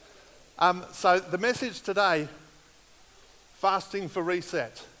So the message today, fasting for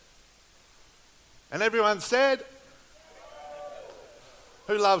reset. And everyone said,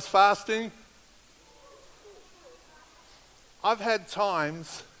 who loves fasting? I've had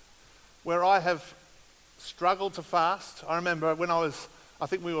times where I have struggled to fast. I remember when I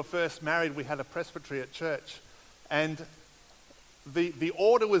think we were first married, we had a presbytery at church. And the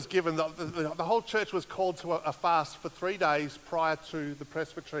order was given, the whole church was called to a fast for 3 days prior to the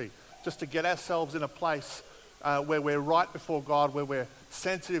presbytery, just to get ourselves in a place where we're right before God, where we're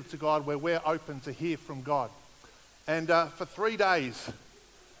sensitive to God, where we're open to hear from God. And for 3 days,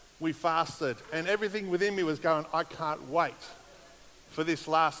 we fasted, and everything within me was going, I can't wait for this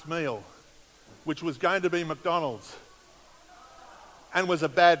last meal, which was going to be McDonald's, and was a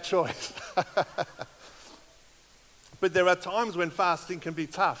bad choice. But there are times when fasting can be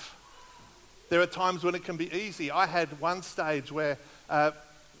tough. There are times when it can be easy. I had one stage where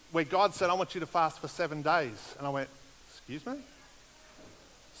God said, I want you to fast for 7 days. And I went, excuse me?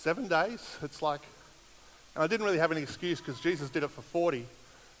 7 days? It's like, and I didn't really have any excuse because Jesus did it for 40.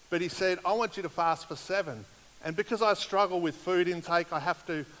 But he said, I want you to fast for 7. And because I struggle with food intake, I have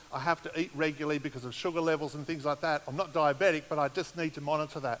to eat regularly because of sugar levels and things like that. I'm not diabetic, but I just need to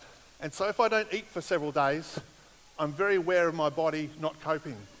monitor that. And so if I don't eat for several days, I'm very aware of my body not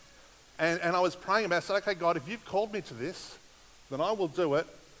coping. And I was praying about it. I said, okay, God, if you've called me to this, then I will do it,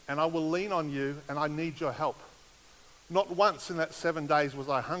 and I will lean on you, and I need your help. Not once in that 7 days was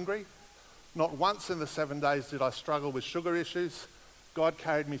I hungry. Not once in the 7 days did I struggle with sugar issues. God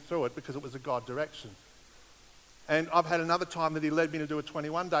carried me through it because it was a God direction. And I've had another time that he led me to do a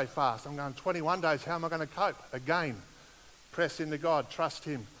 21-day fast. I'm going, 21 days, how am I going to cope? Again, press into God, trust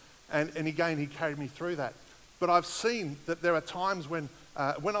him. And again, he carried me through that. But I've seen that there are times when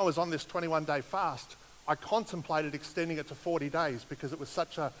I was on this 21-day fast, I contemplated extending it to 40 days because it was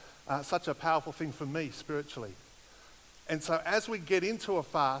such a powerful thing for me spiritually. And so as we get into a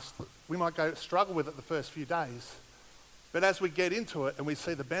fast, we might struggle with it the first few days. But as we get into it and we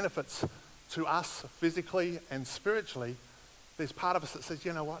see the benefits to us physically and spiritually, there's part of us that says,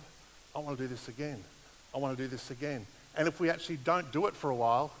 you know what? I want to do this again. I want to do this again. And if we actually don't do it for a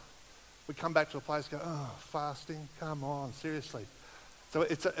while, we come back to a place and go, oh, fasting, come on, seriously. So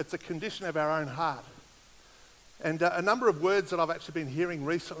it's a condition of our own heart. And a number of words that I've actually been hearing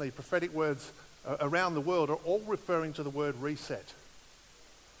recently, prophetic words around the world, are all referring to the word reset.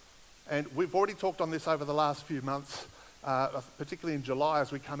 And we've already talked on this over the last few months, particularly in July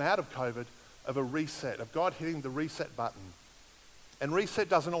as we come out of COVID, of a reset, of God hitting the reset button. And reset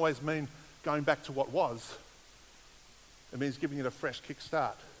doesn't always mean going back to what was. It means giving it a fresh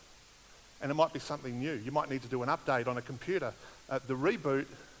kickstart. And it might be something new. You might need to do an update on a computer. The reboot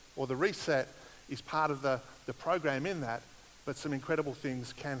or the reset is part of the program in that, but some incredible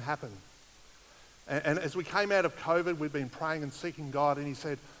things can happen. And as we came out of COVID, we've been praying and seeking God, and he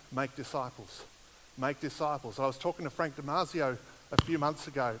said, make disciples. Make disciples. I was talking to Frank Damasio a few months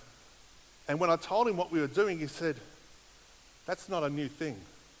ago, and when I told him what we were doing, he said, that's not a new thing.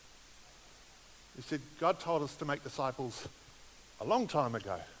 He said, God told us to make disciples a long time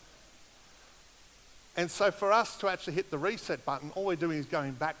ago. And so for us to actually hit the reset button, all we're doing is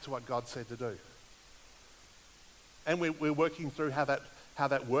going back to what God said to do. And we're working through how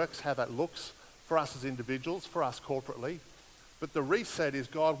that works, how that looks for us as individuals, for us corporately. But the reset is,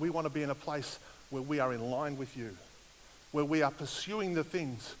 God, we want to be in a place where we are in line with you, where we are pursuing the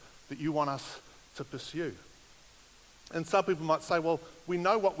things that you want us to pursue. And some people might say, well, we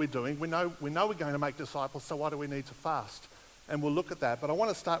know what we're doing. We know we're going to make disciples, so why do we need to fast? And we'll look at that. But I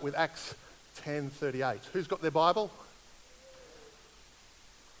want to start with Acts 10:38. Who's got their Bible?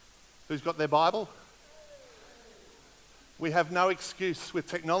 Who's got their Bible? We have no excuse with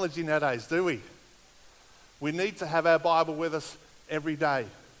technology nowadays, do we? We need to have our Bible with us every day.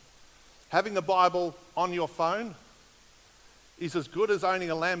 Having a Bible on your phone is as good as owning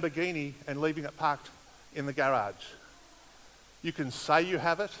a Lamborghini and leaving it parked in the garage. You can say you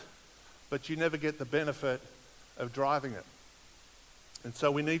have it, but you never get the benefit of driving it. And so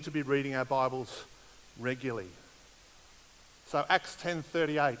we need to be reading our Bibles regularly. So Acts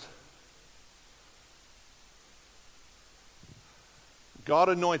 10:38. God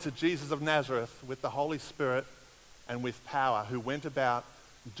anointed Jesus of Nazareth with the Holy Spirit and with power, who went about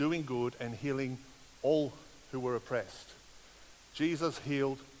doing good and healing all who were oppressed. Jesus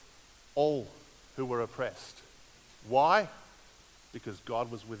healed all who were oppressed. Why? Because God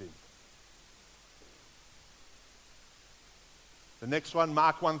was with him. The next one,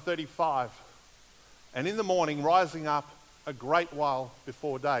 Mark 1:35. And in the morning, rising up a great while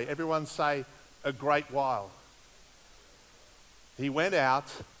before day. Everyone say, a great while. He went out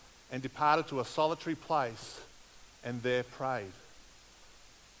and departed to a solitary place and there prayed.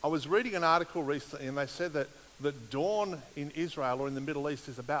 I was reading an article recently and they said that dawn in Israel or in the Middle East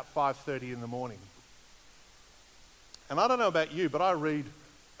is about 5:30 in the morning. And I don't know about you, but I read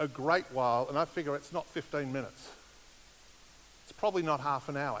a great while and I figure it's not 15 minutes. It's probably not half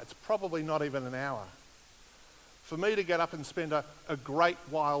an hour. It's probably not even an hour. For me to get up and spend a great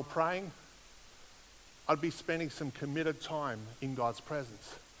while praying, I'd be spending some committed time in God's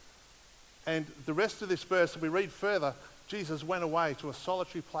presence. And the rest of this verse, if we read further, Jesus went away to a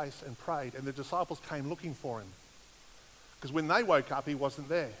solitary place and prayed, and the disciples came looking for him. Because when they woke up, he wasn't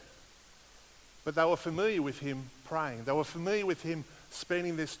there. But they were familiar with him praying. They were familiar with him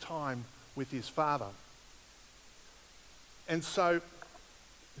spending this time with his Father. And so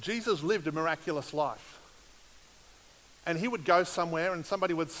Jesus lived a miraculous life. And he would go somewhere and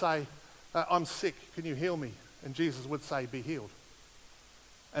somebody would say, I'm sick, can you heal me? And Jesus would say, be healed.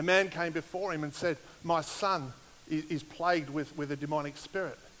 A man came before him and said, my son is plagued with a demonic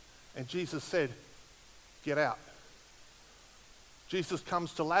spirit. And Jesus said, get out. Jesus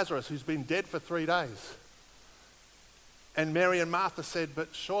comes to Lazarus, who's been dead for 3 days. And Mary and Martha said, but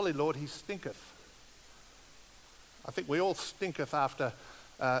surely, Lord, he stinketh. I think we all stinketh after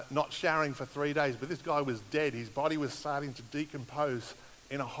not showering for 3 days, but this guy was dead. His body was starting to decompose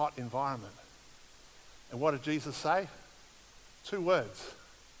in a hot environment. And what did Jesus say? 2 words.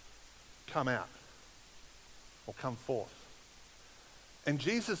 Come out. Or come forth. And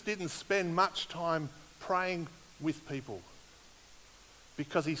Jesus didn't spend much time praying with people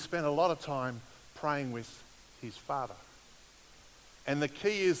because he spent a lot of time praying with his Father. And the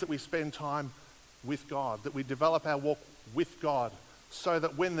key is that we spend time with God, that we develop our walk with God, so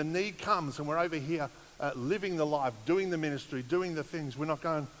that when the need comes and we're over here living the life, doing the ministry, doing the things, we're not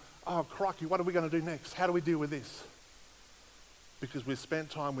going, oh, crikey, what are we going to do next? How do we deal with this? Because we've spent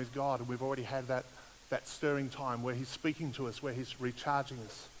time with God and we've already had that stirring time where he's speaking to us, where he's recharging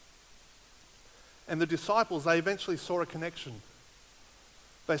us. And the disciples, they eventually saw a connection.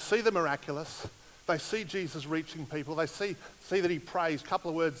 They see the miraculous. They see Jesus reaching people. They see that he prays, a couple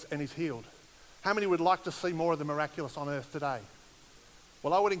of words, and he's healed. How many would like to see more of the miraculous on earth today?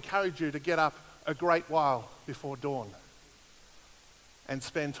 Well, I would encourage you to get up a great while before dawn and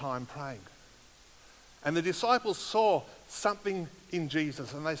spend time praying. And the disciples saw something in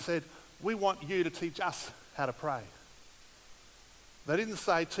Jesus and they said, we want you to teach us how to pray. They didn't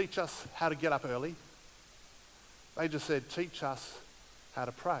say, teach us how to get up early. They just said, teach us how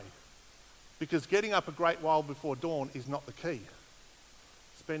to pray. Because getting up a great while before dawn is not the key.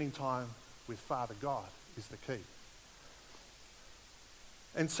 Spending time with Father God is the key.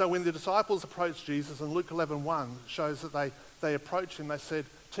 And so when the disciples approached Jesus, and Luke 11:1 shows that they approached him, they said,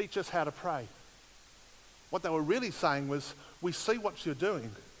 teach us how to pray. What they were really saying was, we see what you're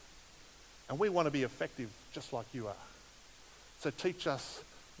doing, and we want to be effective just like you are. So teach us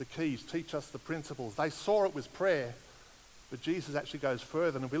the keys, teach us the principles. They saw it was prayer, but Jesus actually goes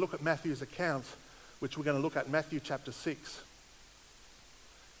further. And if we look at Matthew's account, which we're going to look at, Matthew chapter 6,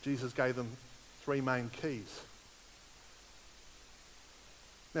 Jesus gave them 3 main keys.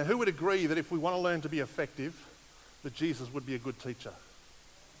 Now, who would agree that if we want to learn to be effective, that Jesus would be a good teacher?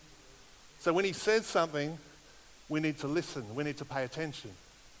 So when he says something, we need to listen, we need to pay attention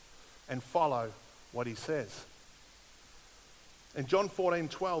and follow what he says. And John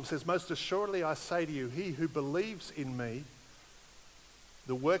 14:12 says, most assuredly I say to you, he who believes in me,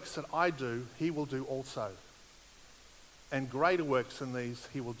 the works that I do, he will do also. And greater works than these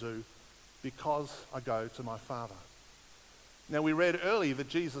he will do, because I go to my Father. Now we read earlier that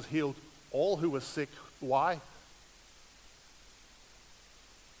Jesus healed all who were sick. Why?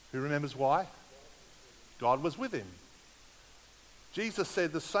 Who remembers why? God was with him. Jesus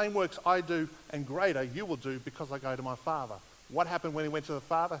said, the same works I do and greater you will do because I go to my Father. What happened when he went to the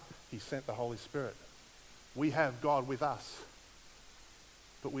Father? He sent the Holy Spirit. We have God with us,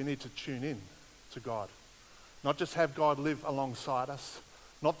 but we need to tune in to God. Not just have God live alongside us,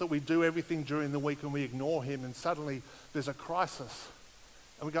 not that we do everything during the week and we ignore him and suddenly there's a crisis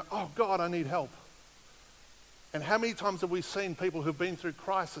and we go, oh God, I need help. And how many times have we seen people who've been through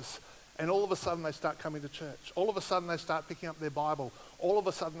crisis and all of a sudden they start coming to church. All of a sudden they start picking up their Bible. All of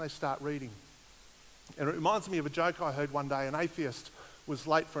a sudden they start reading. And it reminds me of a joke I heard one day. An atheist was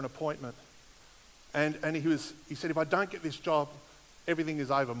late for an appointment. And he said, if I don't get this job, everything is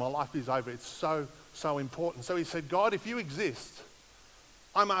over. My life is over. It's so important. So he said, God, if you exist,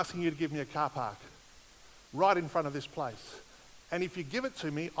 I'm asking you to give me a car park right in front of this place. And if you give it to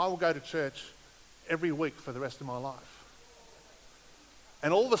me, I will go to church every week for the rest of my life.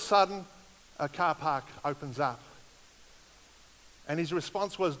 And all of a sudden, a car park opens up. And his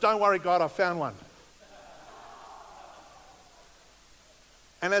response was, "Don't worry, God, I found one."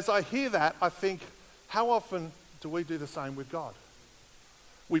 And as I hear that, I think, how often do we do the same with God?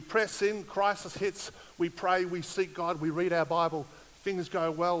 We press in, crisis hits, we pray, we seek God, we read our Bible, things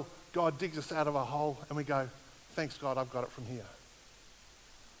go well, God digs us out of a hole, and we go, "Thanks God, I've got it from here."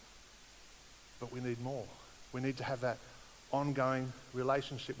 But we need more. We need to have that ongoing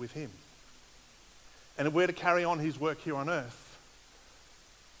relationship with him. And if we're to carry on his work here on earth,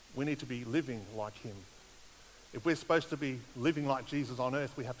 we need to be living like him. If we're supposed to be living like Jesus on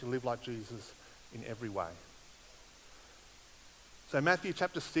earth, we have to live like Jesus in every way. So Matthew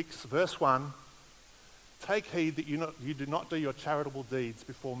chapter 6, verse 1, "Take heed that you do not do your charitable deeds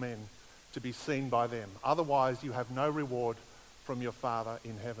before men to be seen by them. Otherwise you have no reward from your Father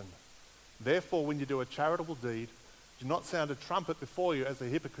in heaven. Therefore, when you do a charitable deed, do not sound a trumpet before you as the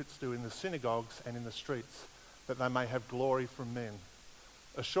hypocrites do in the synagogues and in the streets, that they may have glory from men.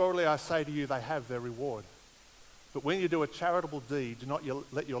 Assuredly I say to you, they have their reward. But when you do a charitable deed, do not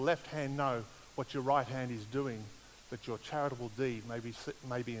let your left hand know what your right hand is doing, that your charitable deed may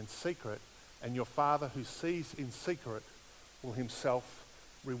be in secret, and your Father who sees in secret will himself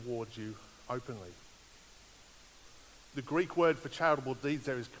reward you openly." The Greek word for charitable deeds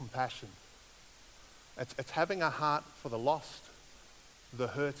there is compassion. It's having a heart for the lost, the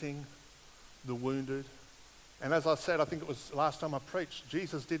hurting, the wounded. And as I said, I think it was last time I preached,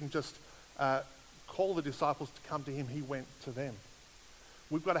 Jesus didn't just call the disciples to come to him, he went to them.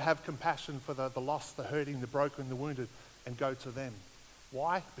 We've got to have compassion for the lost, the hurting, the broken, the wounded, and go to them.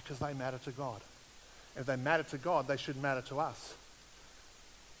 Why? Because they matter to God. And if they matter to God, they should matter to us.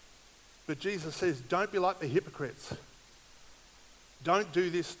 But Jesus says, don't be like the hypocrites. Don't do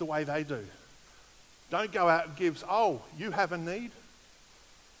this the way they do. Don't go out and give, "Oh, you have a need?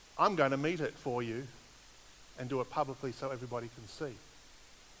 I'm going to meet it for you," and do it publicly so everybody can see.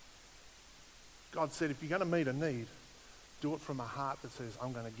 God said, if you're going to meet a need, do it from a heart that says,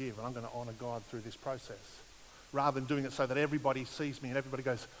 "I'm going to give and I'm going to honor God through this process," rather than doing it so that everybody sees me and everybody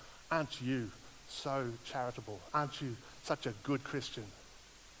goes, "Aren't you so charitable? Aren't you such a good Christian?"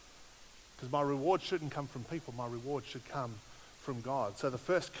 Because my reward shouldn't come from people. My reward should come from God. So the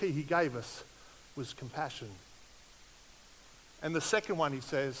first key he gave us was compassion. And the second one, he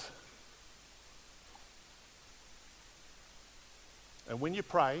says, "And when you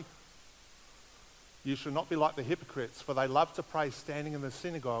pray, you should not be like the hypocrites, for they love to pray standing in the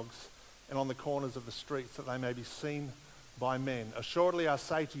synagogues and on the corners of the streets, that they may be seen by men. Assuredly I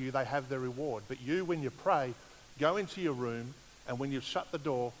say to you, they have their reward. But you, when you pray, go into your room, and when you've shut the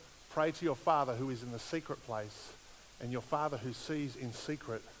door, pray to your Father who is in the secret place, and your Father who sees in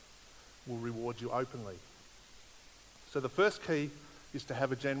secret will reward you openly." So the first key is to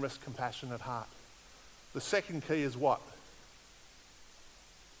have a generous, compassionate heart. The second key is what?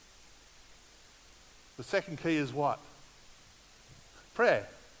 The second key is what? Prayer.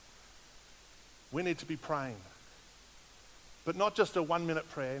 We need to be praying. But not just a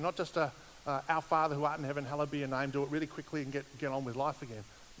 1-minute prayer, not just a "Our Father who art in heaven, hallowed be your name," do it really quickly and get on with life again.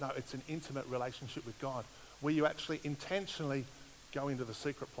 No, it's an intimate relationship with God where you actually intentionally go into the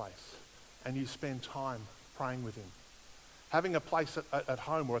secret place and you spend time praying with him. Having a place at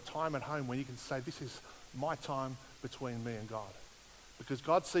home, or a time at home where you can say, "This is my time between me and God." Because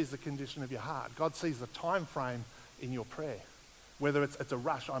God sees the condition of your heart. God sees the time frame in your prayer. Whether it's a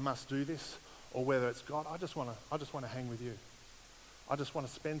rush, "I must do this," or whether it's, "God, I just want to hang with you. I just want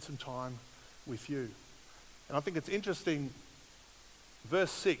to spend some time with you." And I think it's interesting,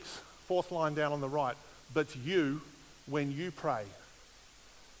 verse 6, fourth line down on the right, "But you, when you pray."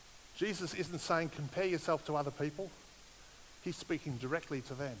 Jesus isn't saying compare yourself to other people. He's speaking directly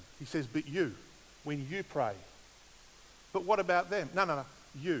to them. He says, "But you, when you pray." But what about them? No.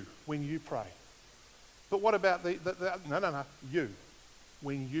 You, when you pray. But what about no. You,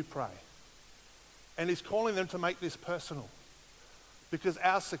 when you pray. And he's calling them to make this personal. Because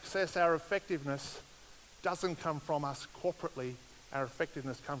our success, our effectiveness doesn't come from us corporately. Our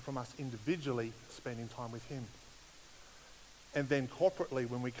effectiveness comes from us individually spending time with him. And then corporately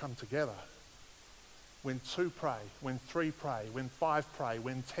when we come together. When 2 pray, when 3 pray, when 5 pray,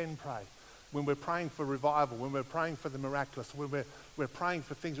 when 10 pray. When we're praying for revival, when we're praying for the miraculous, when we're praying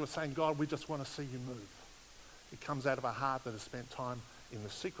for things, we're saying, "God, we just want to see you move." It comes out of a heart that has spent time in the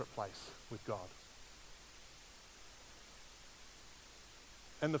secret place with God.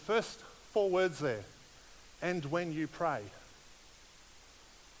 And the first 4 words there, "and when you pray."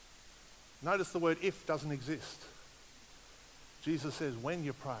 Notice the word "if" doesn't exist. Jesus says, when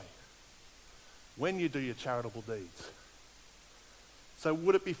you pray, when you do your charitable deeds. So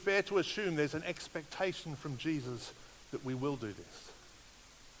would it be fair to assume there's an expectation from Jesus that we will do this.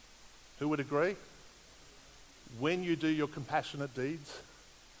 Who would agree? When you do your compassionate deeds,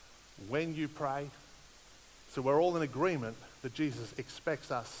 when you pray, so we're all in agreement that Jesus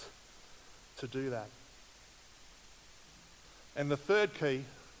expects us to do that. And the third key,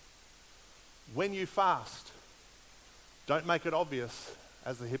 when you fast, don't make it obvious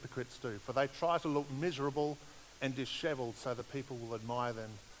as the hypocrites do, for they try to look miserable and disheveled so that people will admire them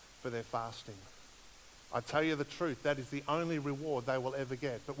for their fasting. I tell you the truth, that is the only reward they will ever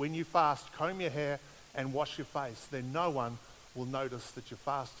get. But when you fast, comb your hair and wash your face, then no one will notice that you're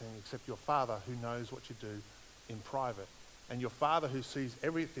fasting except your Father who knows what you do in private. And your Father who sees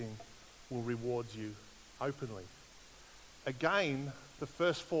everything will reward you openly. Again, the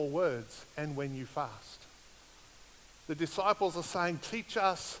first 4 words, and when you fast. The disciples are saying, teach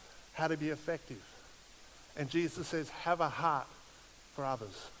us how to be effective. And Jesus says, have a heart for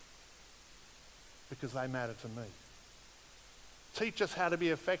others because they matter to me. Teach us how to be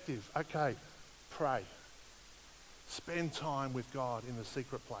effective. Okay, pray. Spend time with God in the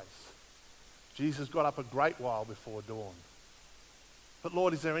secret place. Jesus got up a great while before dawn. But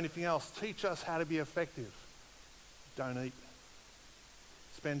Lord, is there anything else? Teach us how to be effective. Don't eat.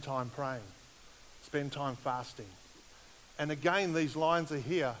 Spend time praying. Spend time fasting. And again, these lines are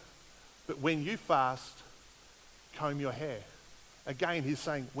here. But when you fast, comb your hair. Again, he's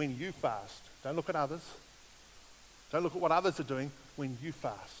saying, when you fast. Don't look at others. Don't look at what others are doing. When you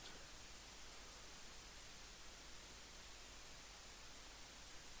fast.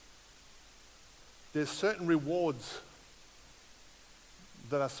 There's certain rewards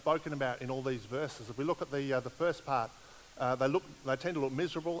that are spoken about in all these verses. If we look at the first part, they tend to look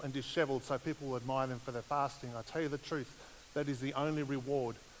miserable and disheveled, so people will admire them for their fasting. I tell you the truth, that is the only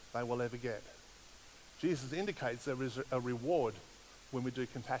reward they will ever get. Jesus indicates there is a reward when we do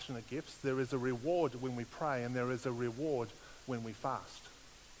compassionate gifts. There is a reward when we pray, and there is a reward when we fast.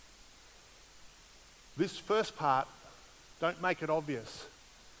 This first part, don't make it obvious.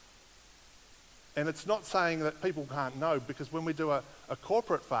 And it's not saying that people can't know, because when we do a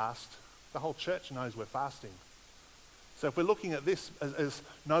corporate fast, the whole church knows we're fasting. So if we're looking at this as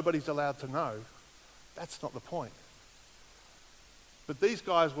nobody's allowed to know, that's not the point. But these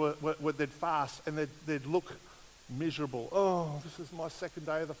guys they'd fast and they'd look miserable. Oh, this is my second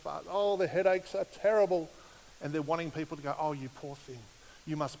day of the fast. Oh, the headaches are terrible. And they're wanting people to go, oh, you poor thing.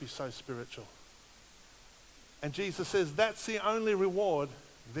 You must be so spiritual. And Jesus says that's the only reward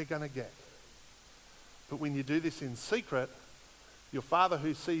they're going to get. But when you do this in secret, your Father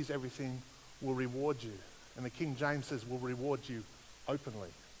who sees everything will reward you. And the King James says will reward you openly.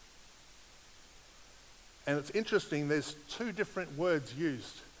 And it's interesting, there's 2 different words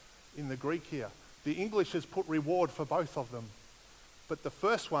used in the Greek here. The English has put reward for both of them. But the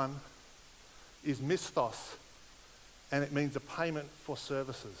first one is misthos, and it means a payment for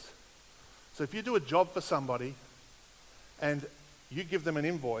services. So if you do a job for somebody and you give them an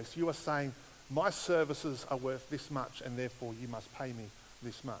invoice, you are saying, my services are worth this much and therefore you must pay me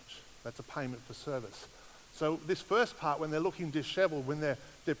this much. That's a payment for service. So this first part, when they're looking disheveled, when they're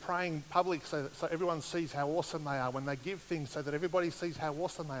praying public so everyone sees how awesome they are, when they give things so that everybody sees how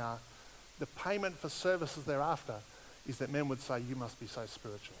awesome they are, the payment for services thereafter is that men would say, you must be so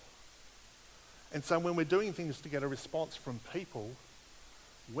spiritual. And so when we're doing things to get a response from people,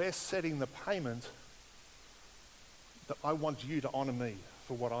 we're setting the payment that I want you to honour me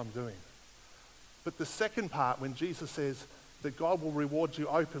for what I'm doing. But the second part, when Jesus says that God will reward you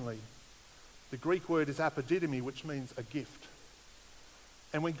openly, the Greek word is apodidomi, which means a gift.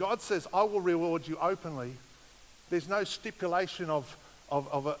 And when God says, I will reward you openly, there's no stipulation of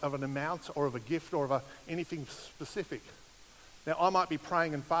an amount or of a gift or of anything specific. Now, I might be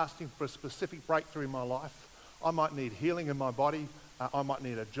praying and fasting for a specific breakthrough in my life. I might need healing in my body. I might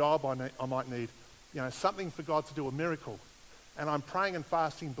need a job. I might need something for God to do a miracle. And I'm praying and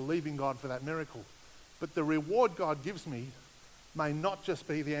fasting, believing God for that miracle. But the reward God gives me may not just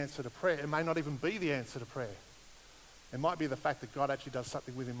be the answer to prayer. It may not even be the answer to prayer. It might be the fact that God actually does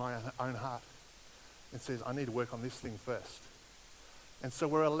something within my own heart and says, I need to work on this thing first. And so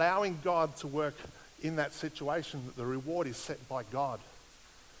we're allowing God to work in that situation, that the reward is set by God,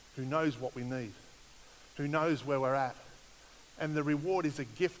 who knows what we need, who knows where we're at. And the reward is a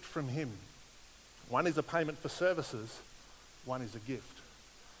gift from him. One is a payment for services, one is a gift.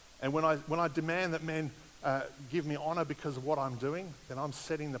 And when I demand that men give me honour because of what I'm doing, then I'm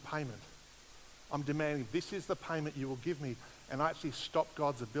setting the payment. I'm demanding this is the payment you will give me, and I actually stop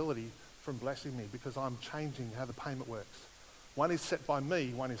God's ability from blessing me because I'm changing how the payment works. One is set by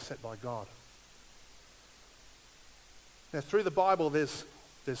me, one is set by God. Now through the Bible there's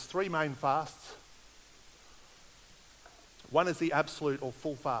 3 main fasts. One is the absolute or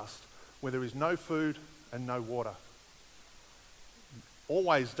full fast, where there is no food and no water.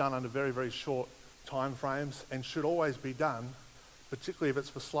 Always done under very, very short time frames, and should always be done, particularly if it's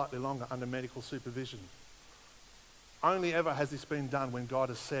for slightly longer, under medical supervision. Only ever has this been done when God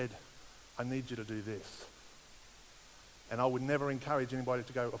has said, I need you to do this. And I would never encourage anybody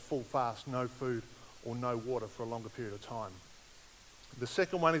to go a full fast, no food or no water for a longer period of time. The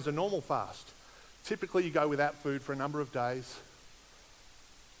second one is a normal fast. Typically you go without food for a number of days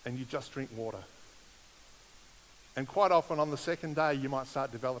and you just drink water. And quite often on the second day you might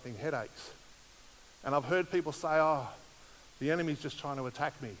start developing headaches. And I've heard people say, oh, the enemy's just trying to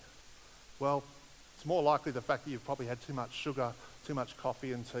attack me. Well, it's more likely the fact that you've probably had too much sugar, too much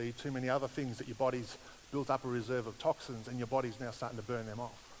coffee and tea, too many other things that your body's built up a reserve of toxins and your body's now starting to burn them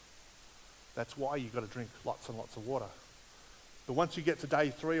off. That's why you've got to drink lots and lots of water. But once you get to day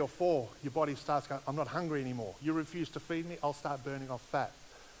 3 or 4, your body starts going, I'm not hungry anymore. You refuse to feed me, I'll start burning off fat.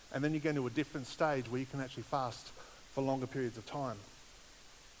 And then you get into a different stage where you can actually fast for longer periods of time.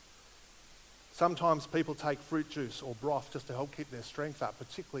 Sometimes people take fruit juice or broth just to help keep their strength up,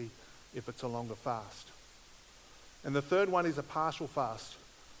 particularly if it's a longer fast. And the third one is a partial fast,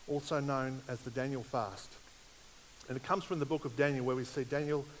 also known as the Daniel fast. And it comes from the book of Daniel, where we see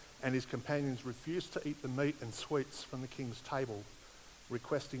Daniel and his companions refuse to eat the meat and sweets from the king's table,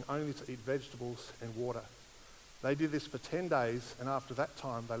 requesting only to eat vegetables and water. They did this for 10 days, and after that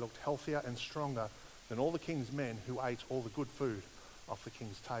time they looked healthier and stronger than all the king's men who ate all the good food off the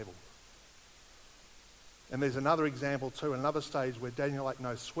king's table. And there's another example too, another stage where Daniel ate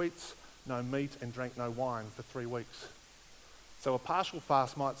no sweets, no meat, and drank no wine for 3 weeks. So a partial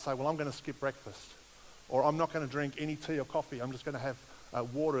fast might say, well, I'm going to skip breakfast, or I'm not going to drink any tea or coffee, I'm just going to have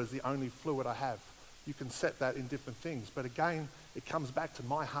water as the only fluid I have. You can set that in different things, but again, it comes back to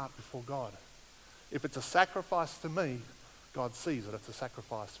my heart before God. If it's a sacrifice to me, God sees that it's a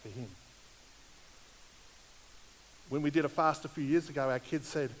sacrifice for him. When we did a fast a few years ago, our kids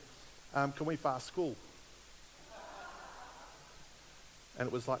said, can we fast school? And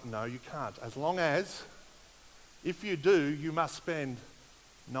it was like, no, you can't. As long as, if you do, you must spend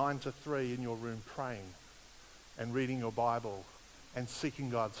 9 to 3 in your room praying and reading your Bible and seeking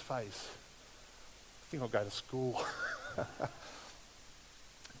God's face. I think I'll go to school.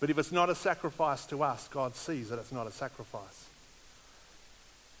 But if it's not a sacrifice to us, God sees that it's not a sacrifice.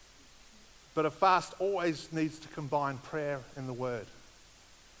 But a fast always needs to combine prayer and the Word.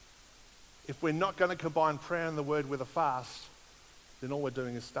 If we're not going to combine prayer and the Word with a fast, then all we're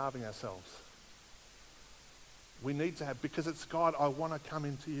doing is starving ourselves. We need to have, because it's God, I want to come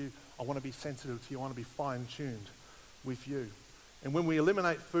into you, I want to be sensitive to you, I want to be fine-tuned with you. And when we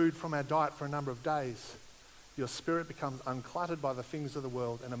eliminate food from our diet for a number of days, your spirit becomes uncluttered by the things of the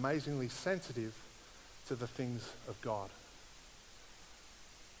world and amazingly sensitive to the things of God.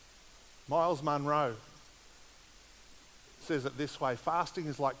 Miles Monroe says it this way: fasting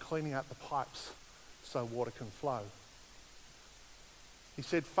is like cleaning out the pipes so water can flow. He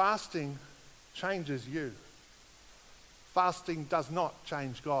said fasting changes you. Fasting does not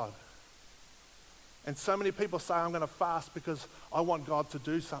change God. And so many people say, I'm going to fast because I want God to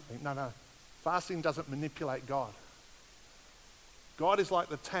do something. No. Fasting doesn't manipulate God. God is like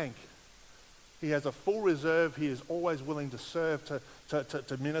the tank. He has a full reserve. He is always willing to serve,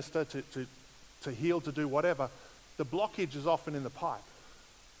 to minister, to heal, to do whatever. The blockage is often in the pipe.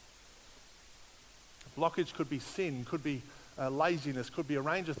 Blockage could be sin, could be laziness, could be a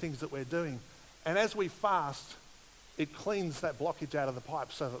range of things that we're doing. And as we fast, it cleans that blockage out of the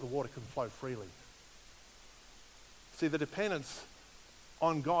pipe so that the water can flow freely. See, the dependence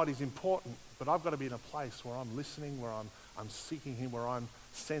on God is important, but I've got to be in a place where I'm listening, where I'm seeking him, where I'm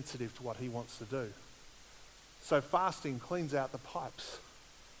sensitive to what he wants to do. So fasting cleans out the pipes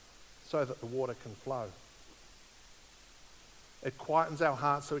so that the water can flow. It quietens our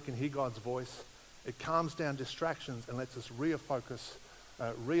hearts so we can hear God's voice. It calms down distractions and lets us refocus,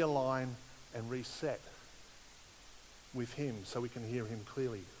 realign and reset with him so we can hear him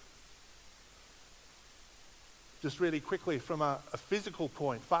clearly. Just really quickly, from a physical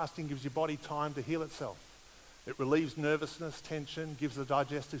point, fasting gives your body time to heal itself. It relieves nervousness, tension, gives the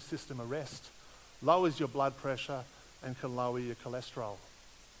digestive system a rest, lowers your blood pressure, and can lower your cholesterol.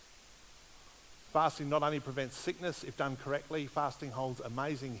 Fasting not only prevents sickness, if done correctly, fasting holds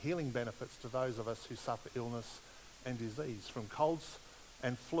amazing healing benefits to those of us who suffer illness and disease. From colds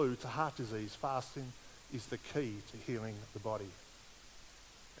and flu to heart disease, fasting is the key to healing the body.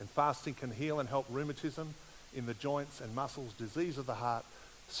 And fasting can heal and help rheumatism in the joints and muscles, disease of the heart,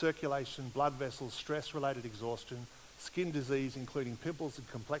 circulation, blood vessels, stress-related exhaustion, skin disease, including pimples and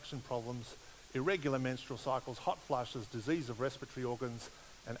complexion problems, irregular menstrual cycles, hot flushes, disease of respiratory organs,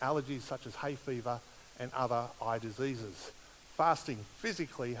 and allergies such as hay fever and other eye diseases. Fasting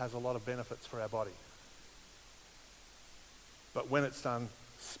physically has a lot of benefits for our body. But when it's done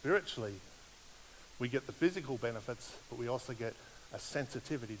spiritually, we get the physical benefits, but we also get a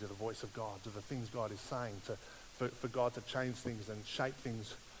sensitivity to the voice of God, to the things God is saying, for God to change things and shape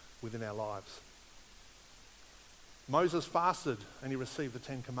things within our lives. Moses fasted and he received the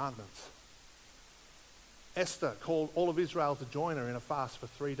 10 Commandments. Esther called all of Israel to join her in a fast for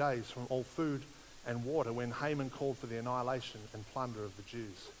 3 days from all food and water when Haman called for the annihilation and plunder of the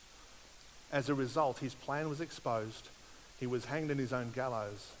Jews. As a result, his plan was exposed. He was hanged in his own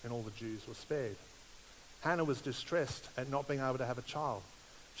gallows and all the Jews were spared. Hannah was distressed at not being able to have a child.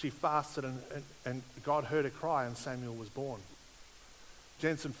 She fasted and God heard her cry and Samuel was born.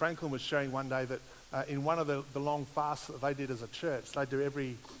 Jensen Franklin was sharing one day that in one of the long fasts that they did as a church, they do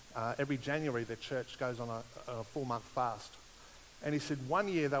every January, their church goes on a full-month fast. And he said one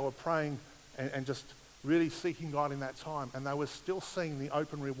year they were praying and just really seeking God in that time, and they were still seeing the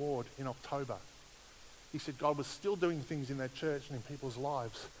open reward in October. He said God was still doing things in their church and in people's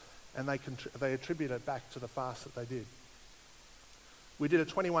lives, and they attribute it back to the fast that they did. We did a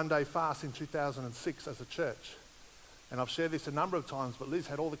 21-day fast in 2006 as a church. And I've shared this a number of times, but Liz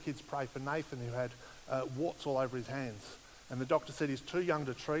had all the kids pray for Nathan, who had warts all over his hands. And the doctor said he's too young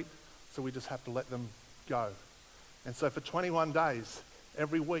to treat, so we just have to let them go. And so for 21 days,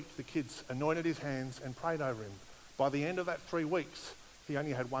 every week, the kids anointed his hands and prayed over him. By the end of that 3 weeks, he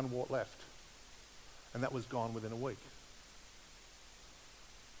only had one wart left. And that was gone within a week.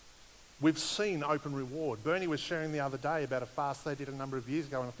 We've seen open reward. Bernie was sharing the other day about a fast they did a number of years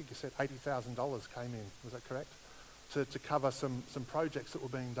ago, and I think he said $80,000 came in. Was that correct? To cover some projects that were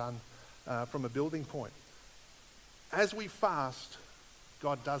being done from a building point. As we fast,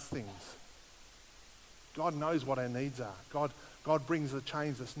 God does things. God knows what our needs are. God brings the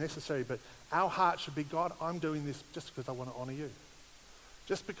change that's necessary, but our heart should be, God, I'm doing this just because I want to honor you.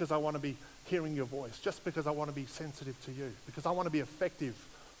 Just because I want to be hearing your voice. Just because I want to be sensitive to you. Because I want to be effective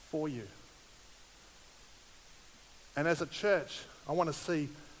for you. And as a church, I want to see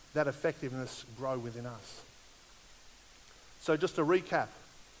that effectiveness grow within us. So just to recap,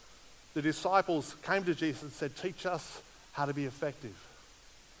 the disciples came to Jesus and said, teach us how to be effective.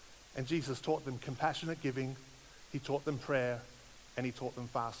 And Jesus taught them compassionate giving, he taught them prayer, and he taught them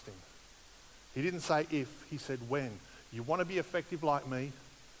fasting. He didn't say if, he said when. You want to be effective like me?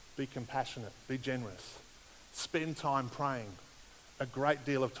 Be compassionate, be generous. Spend time praying. A great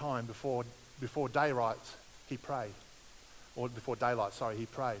deal of time before daylight, he prayed. Or before daylight, he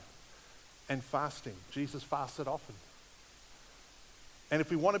prayed. And fasting. Jesus fasted often. And if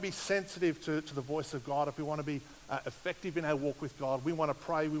we want to be sensitive to the voice of God, if we want to be effective in our walk with God, we want to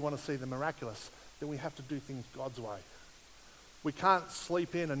pray, we want to see the miraculous, then we have to do things God's way. We can't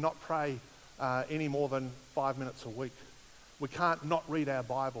sleep in and not pray any more than 5 minutes a week. We can't not read our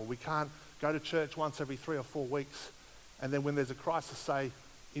Bible. We can't go to church once every 3 or 4 weeks and then when there's a crisis say,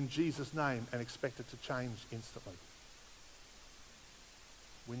 in Jesus' name, and expect it to change instantly.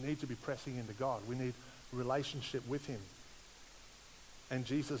 We need to be pressing into God. We need relationship with him. And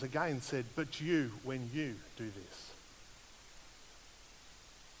Jesus again said, but you, when you do this.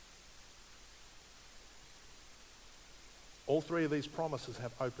 All three of these promises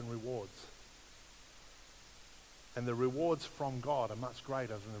have open rewards. And the rewards from God are much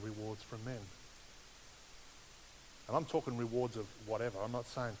greater than the rewards from men. And I'm talking rewards of whatever. I'm not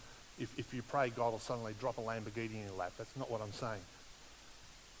saying if you pray, God will suddenly drop a Lamborghini in your lap. That's not what I'm saying.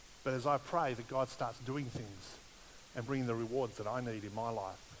 But as I pray that God starts doing things and bringing the rewards that I need in my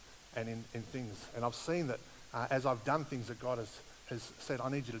life and in things. And I've seen that as I've done things that God has said, I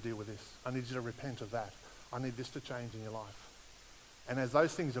need you to deal with this. I need you to repent of that. I need this to change in your life. And as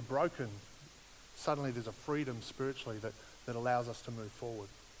those things are broken, suddenly there's a freedom spiritually that allows us to move forward.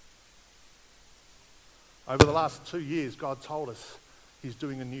 Over the last 2 years, God told us he's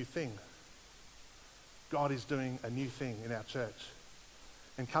doing a new thing. God is doing a new thing in our church.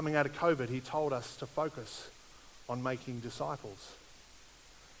 And coming out of COVID, he told us to focus on making disciples.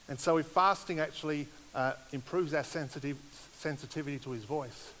 And so if fasting actually improves our sensitivity to his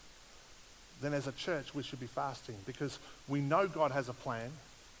voice, then as a church we should be fasting because we know God has a plan.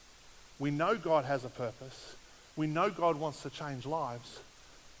 We know God has a purpose. We know God wants to change lives.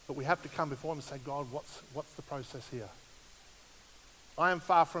 But we have to come before him and say, God, what's the process here? I am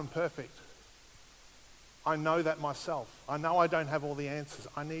far from perfect. I know that myself. I know I don't have all the answers.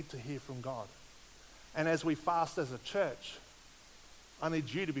 I need to hear from God. And as we fast as a church, I need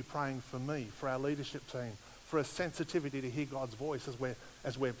you to be praying for me, for our leadership team, for a sensitivity to hear God's voice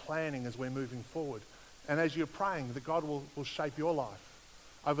as we're planning, as we're moving forward. And as you're praying, that God will shape your life.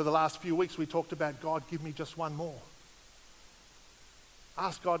 Over the last few weeks, we talked about, God, give me just one more.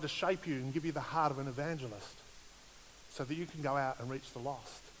 Ask God to shape you and give you the heart of an evangelist so that you can go out and reach the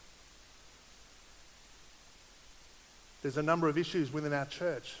lost. There's a number of issues within our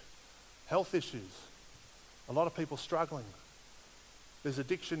church. Health issues. A lot of people struggling. There's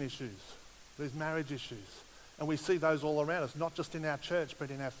addiction issues. There's marriage issues. And we see those all around us, not just in our church,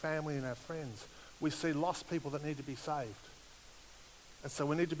 but in our family and our friends. We see lost people that need to be saved. And so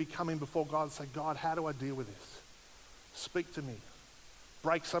we need to be coming before God and say, God, how do I deal with this? Speak to me.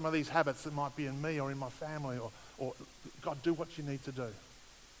 Break some of these habits that might be in me or in my family, or God, do what you need to do.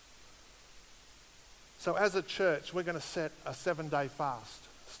 So as a church, we're going to set a 7-day fast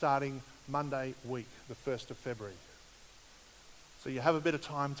starting Monday week, the 1st of February. So you have a bit of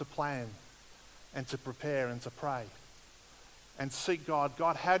time to plan and to prepare and to pray and seek God.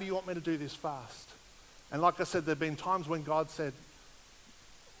 God, how do you want me to do this fast? And like I said, there have been times when God said,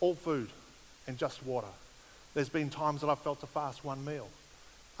 all food and just water. There's been times that I've felt to fast one meal.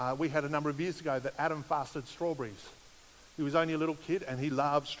 We had a number of years ago that Adam fasted strawberries. He was only a little kid and he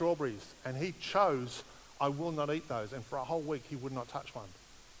loved strawberries. And he chose, I will not eat those. And for a whole week, he would not touch one.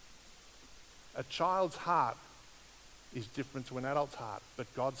 A child's heart is different to an adult's heart,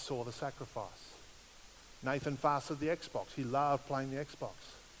 but God saw the sacrifice. Nathan fasted the Xbox. He loved playing the Xbox.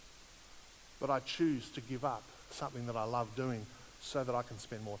 But I choose to give up something that I love doing so that I can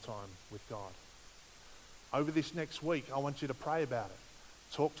spend more time with God. Over this next week, I want you to pray about it.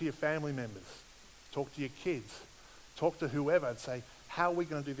 Talk to your family members. Talk to your kids. Talk to whoever and say, how are we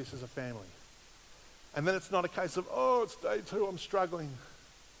going to do this as a family? And then it's not a case of, oh, it's day 2, I'm struggling.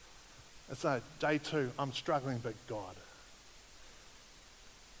 It's no, day 2, I'm struggling, but God.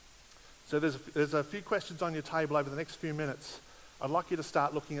 So there's a few questions on your table over the next few minutes. I'd like you to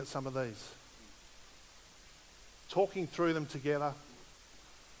start looking at some of these. Talking through them together.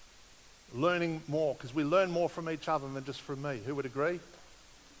 Learning more, because we learn more from each other than just from me. Who would agree?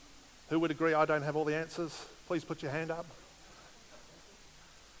 Who would agree I don't have all the answers? Please put your hand up.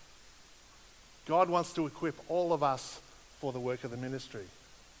 God wants to equip all of us for the work of the ministry.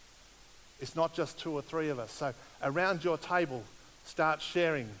 It's not just 2 or 3 of us. So around your table, start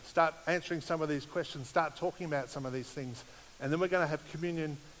sharing, start answering some of these questions, start talking about some of these things. And then we're going to have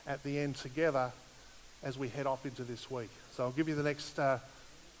communion at the end together as we head off into this week. So I'll give you the next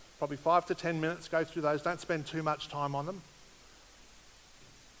probably 5 to 10 minutes, go through those. Don't spend too much time on them.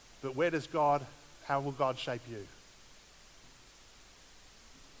 But how will God shape you?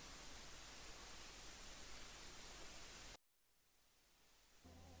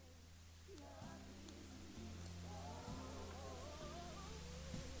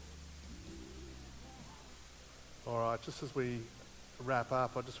 All right, just as we wrap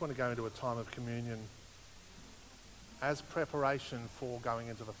up, I just want to go into a time of communion as preparation for going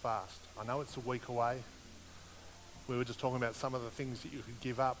into the fast. I know it's a week away. We were just talking about some of the things that you could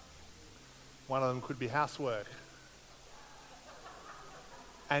give up. One of them could be housework.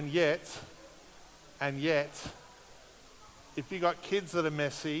 And yet, if you've got kids that are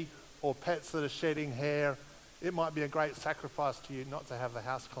messy or pets that are shedding hair, it might be a great sacrifice to you not to have the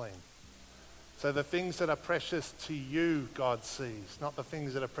house clean. So the things that are precious to you, God sees, not the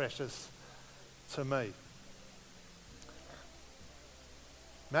things that are precious to me.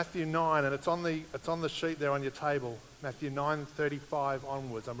 Matthew 9, and it's on the sheet there on your table. Matthew 9:35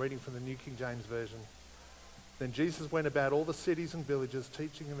 onwards. I'm reading from the New King James Version. Then Jesus went about all the cities and villages,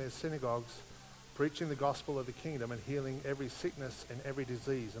 teaching in their synagogues, preaching the gospel of the kingdom, and healing every sickness and every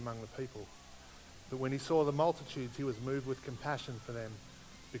disease among the people. But when he saw the multitudes, he was moved with compassion for them,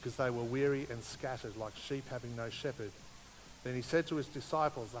 because they were weary and scattered, like sheep having no shepherd. Then he said to his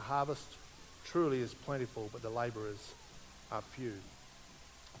disciples, the harvest truly is plentiful, but the labourers are few.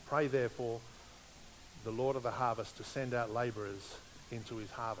 Pray therefore the Lord of the harvest to send out labourers into his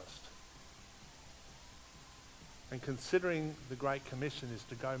harvest. And considering the Great Commission is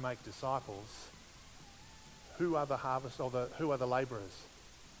to go make disciples, who are the harvest, or who are the labourers?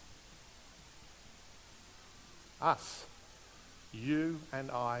 Us. You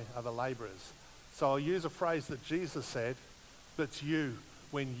and I are the labourers. So I'll use a phrase that Jesus said, that's you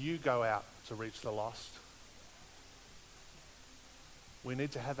when you go out to reach the lost. We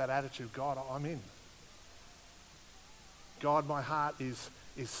need to have that attitude, God, I'm in. God, my heart is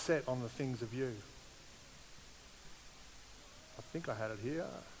set on the things of you. I think I had it here.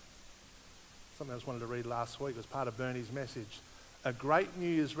 Something I just wanted to read last week was part of Bernie's message. A great New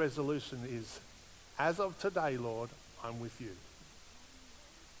Year's resolution is, as of today, Lord, I'm with you.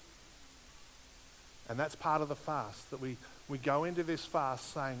 And that's part of the fast, that we go into this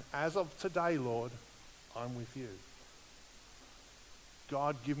fast saying, as of today, Lord, I'm with you.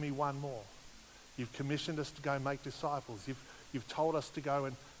 God, give me one more. You've commissioned us to go make disciples. You've told us to go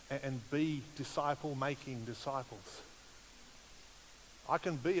and be disciple-making disciples. I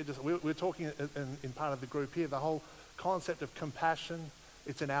can be we're talking in part of the group here, the whole concept of compassion,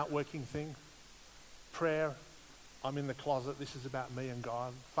 it's an outworking thing. Prayer, I'm in the closet, this is about me and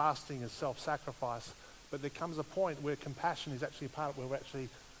God. Fasting is self-sacrifice. But there comes a point where compassion is actually a part of what we're actually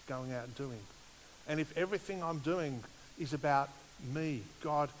going out and doing. And if everything I'm doing is about me,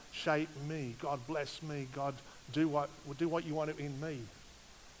 God shape me, God bless me, God do what you want in me.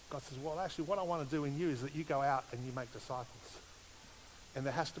 God says, well, actually what I want to do in you is that you go out and you make disciples. And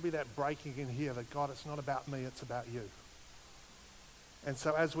there has to be that breaking in here that, God, it's not about me, it's about you. And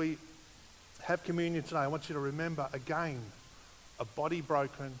so as we have communion today, I want you to remember again, a body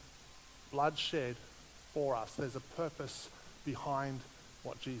broken, blood shed for us. There's a purpose behind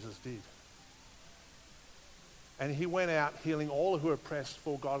what Jesus did. And he went out healing all who were oppressed,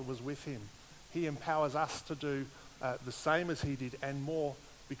 for God was with him. He empowers us to do the same as he did and more,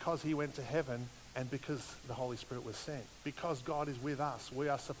 because he went to heaven and because the Holy Spirit was sent. Because God is with us, we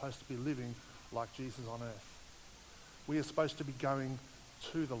are supposed to be living like Jesus on earth. We are supposed to be going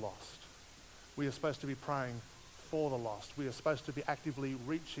to the lost. We are supposed to be praying for the lost. We are supposed to be actively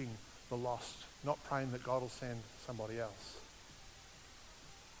reaching the lost, not praying that God will send somebody else.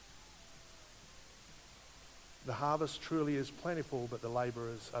 The harvest truly is plentiful, but the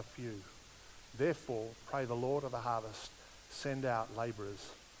laborers are few. Therefore, pray the Lord of the harvest, send out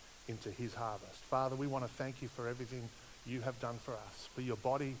laborers into his harvest. Father, we want to thank you for everything you have done for us, for your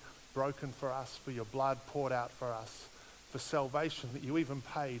body broken for us, for your blood poured out for us, for salvation that you even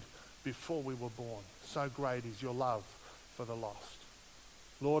paid before we were born. So great is your love for the lost.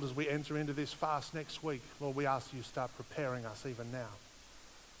 Lord, as we enter into this fast next week, Lord, we ask you to start preparing us even now.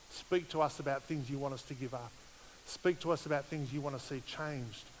 Speak to us about things you want us to give up. Speak to us about things you want to see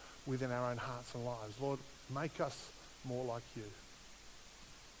changed within our own hearts and lives. Lord, make us more like you.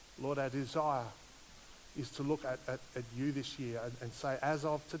 Lord, our desire is to look at you this year and say, as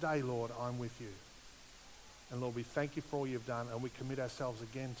of today, Lord, I'm with you. And Lord, we thank you for all you've done, and we commit ourselves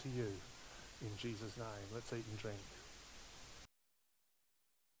again to you in Jesus' name. Let's eat and drink.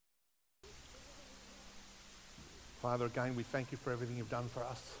 Father, again, we thank you for everything you've done for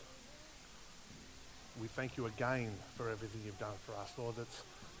us. We thank you again for everything you've done for us. Lord,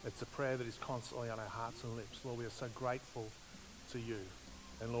 it's a prayer that is constantly on our hearts and lips. Lord, we are so grateful to you.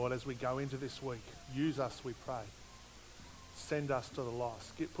 And Lord, as we go into this week, use us, we pray. Send us to the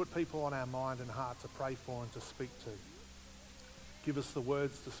lost. Put people on our mind and heart to pray for and to speak to. Give us the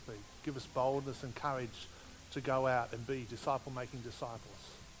words to speak. Give us boldness and courage to go out and be disciple-making disciples.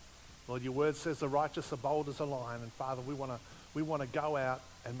 Lord, your word says the righteous are bold as a lion, and Father, we want to go out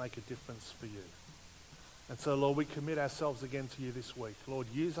and make a difference for you. And so, Lord, we commit ourselves again to you this week. Lord,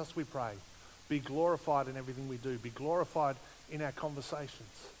 use us, we pray. Be glorified in everything we do. Be glorified in our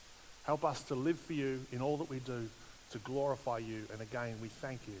conversations. Help us to live for you in all that we do, to glorify you. And again, we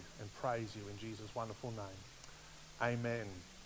thank you and praise you in Jesus' wonderful name. Amen.